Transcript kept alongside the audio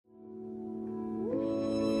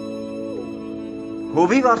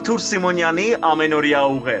Հովիվ Արթուր Սիմոնյանի ամենօրյա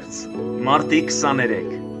ուղերձ, մարտի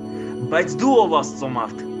 23, բայց դու ով Աստծո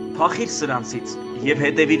մարդ, փախիր սրանցից և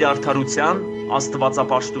հետևիր արդարության,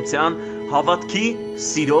 աստվածապաշտության, հավատքի,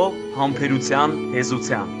 սիրո, համբերության,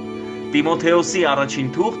 հեզության։ Տիմոթեոսի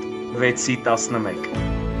առաջին թուղթ 6:11։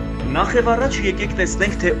 Նախևառաջ եկեք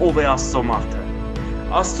տեսնենք, թե ով է Աստծո մարդը։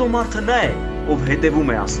 Աստծո մարդը նա է, ով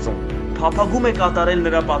հետևում է Աստծուն, փափագում է կատարել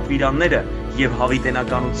նրա պատվիրանները և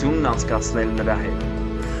հավիտենականությունն անցկացնել նրա հետ։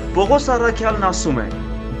 Պողոս առաքյալն ասում է.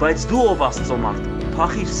 բայց դու ով Աստծո մարդ,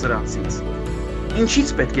 փախիր սրանցից։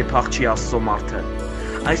 Ինչից պետք է փախչի Աստծո մարդը։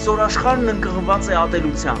 Այսօր աշխարհն ընկղմված է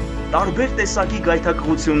ատելության, տարբեր տեսակի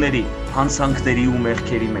գայթակղությունների, հանցանքների ու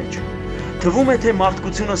մեղքերի մեջ։ Թվում է, թե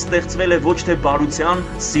մարդկությունը ստեղծվել է ոչ թե բարության,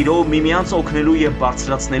 սիրո, միմյանց օգնելու և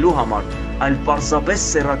բարձրացնելու համար, այլ պարզապես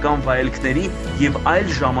սեռական վայելքների և այլ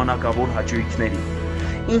ժամանակավոր հաճույքների։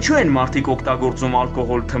 Ինչու են մարդիկ օգտագործում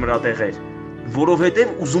ալկոհոլ թմրադեղեր։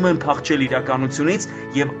 Որովհետև ուզում են փախչել իրականությունից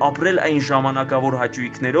և ապրել այն ժամանակավոր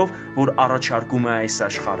հաճույքներով, որ առաջարկում է այս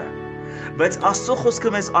աշխարհը։ Բայց Աստծո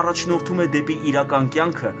խոսքը մեզ առաջնորդում է դեպի իրական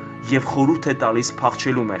կյանքը և խորհուրդ է տալիս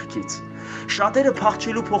փախչելու մեղքից։ Շատերը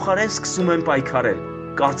փախչելու փոխարեն սկսում են պայքարել,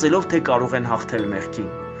 կարծելով, թե կարող են հաղթել մեղքին։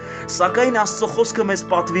 Սակայն Աստծո խոսքը մեզ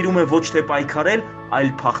պատվիրում է ոչ թե պայքարել,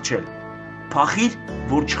 այլ փախչել։ Փախիր,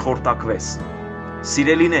 որ չխորտակվես։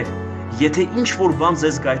 Սիրելիներ, եթե ինչ-որ բան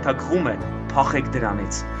ձեզ գայթակղում է, փախեք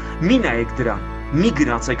դրանից։ Մի նայեք դրան, մի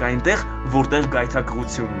գնացեք այնտեղ, որտեղ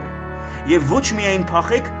գայթակղությունն է։ Եվ ոչ միայն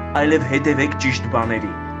փախեք, այլև հետևեք ճիշտ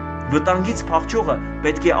բաների։ Վտանգից փախչողը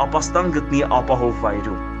պետք է ապաստան գտնի ապահով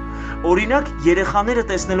վայրում։ Օրինակ, երեխաները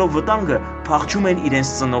տեսնելով վտանգը փախչում են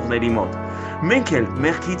իրենց ծնողների մոտ։ Մենք էլ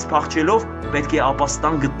մեղքից փախչելով պետք է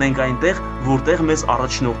ապաստան գտնենք այնտեղ, որտեղ մեզ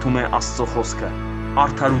առաջնորդում է Աստծո խոսքը։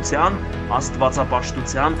 Արդարության,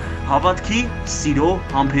 աստվածապաշտության, հավատքի, սիրո,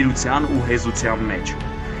 համբերության ու հեզության մեջ։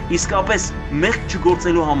 Իսկապես, մեղք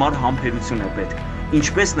չգործելու համար համբերություն է պետք,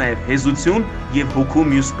 ինչպես նաև հեզություն և հոգու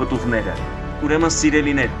մյուս պտուղները։ Ուրեմն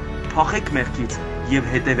սիրելիներ, փախեք մեղքից և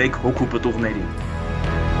հետևեք հոգու պտուղներին։